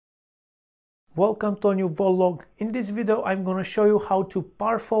Welcome to a new Voltlog. In this video I'm going to show you how to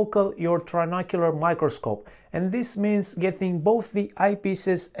parfocal your trinocular microscope, and this means getting both the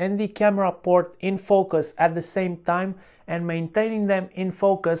eyepieces and the camera port in focus at the same time and maintaining them in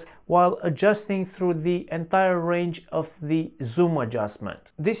focus while adjusting through the entire range of the zoom adjustment.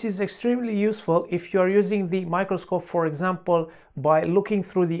 This is extremely useful if you are using the microscope, for example, by looking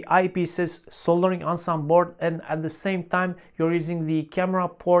through the eyepieces, soldering on some board, and at the same time you're using the camera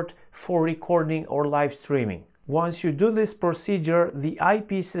port for recording or live streaming. Once you do this procedure, the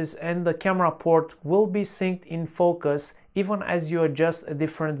eyepieces and the camera port will be synced in focus even as you adjust a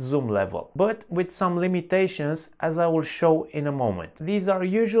different zoom level, but with some limitations, as I will show in a moment. These are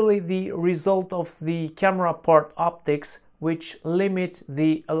usually the result of the camera port optics, which limit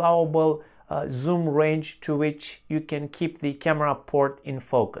the allowable zoom range to which you can keep the camera port in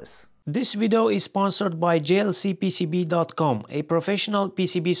focus. This video is sponsored by jlcpcb.com, a professional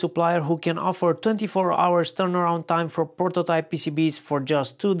PCB supplier who can offer 24 hours turnaround time for prototype PCBs for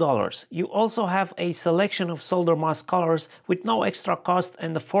just $2. You also have a selection of solder mask colors with no extra cost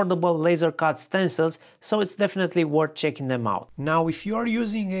and affordable laser cut stencils, so it's definitely worth checking them out. Now, if you are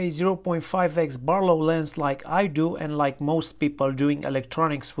using a 0.5x Barlow lens like I do and like most people doing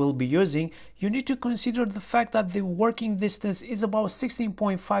electronics will be using, you need to consider the fact that the working distance is about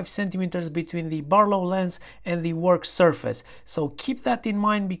 16.5 centimeters between the Barlow lens and the work surface. So keep that in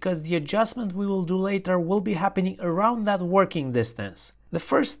mind, because the adjustment we will do later will be happening around that working distance. The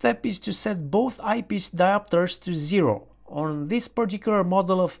first step is to set both eyepiece diopters to 0. On this particular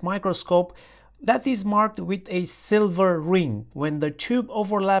model of microscope, that is marked with a silver ring. When the tube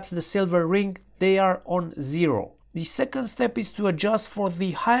overlaps the silver ring, they are on 0. The second step is to adjust for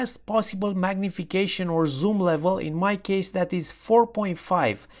the highest possible magnification or zoom level. In my case, that is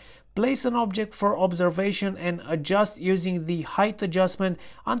 4.5. Place an object for observation and adjust using the height adjustment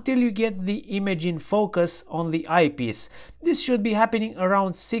until you get the image in focus on the eyepiece. This should be happening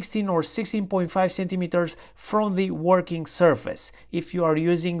around 16 or 16.5 centimeters from the working surface if you are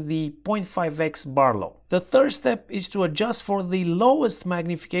using the 0.5x Barlow. The third step is to adjust for the lowest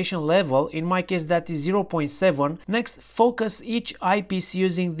magnification level. In my case, that is 0.7. Next, focus each eyepiece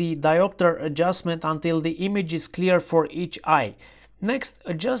using the diopter adjustment until the image is clear for each eye. Next,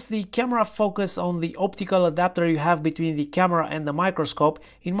 adjust the camera focus on the optical adapter you have between the camera and the microscope.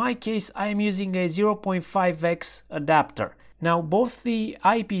 In my case, I am using a 0.5x adapter. Now, both the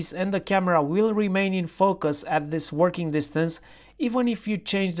eyepiece and the camera will remain in focus at this working distance, even if you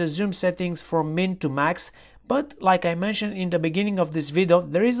change the zoom settings from min to max. But like I mentioned in the beginning of this video,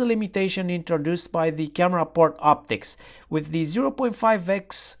 there is a limitation introduced by the camera port optics. With the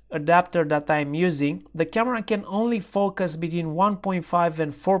 0.5x adapter that I am using, the camera can only focus between 1.5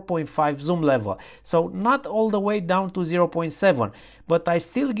 and 4.5 zoom level, so not all the way down to 0.7, but I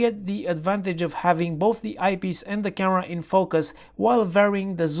still get the advantage of having both the eyepiece and the camera in focus while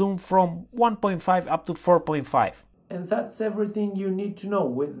varying the zoom from 1.5 up to 4.5. And that's everything you need to know.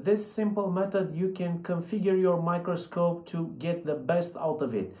 With this simple method, you can configure your microscope to get the best out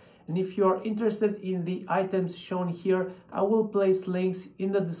of it. And if you are interested in the items shown here, I will place links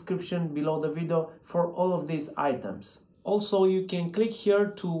in the description below the video for all of these items. Also, you can click here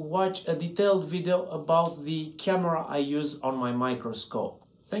to watch a detailed video about the camera I use on my microscope.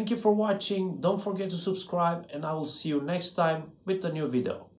 Thank you for watching. Don't forget to subscribe, and I will see you next time with a new video.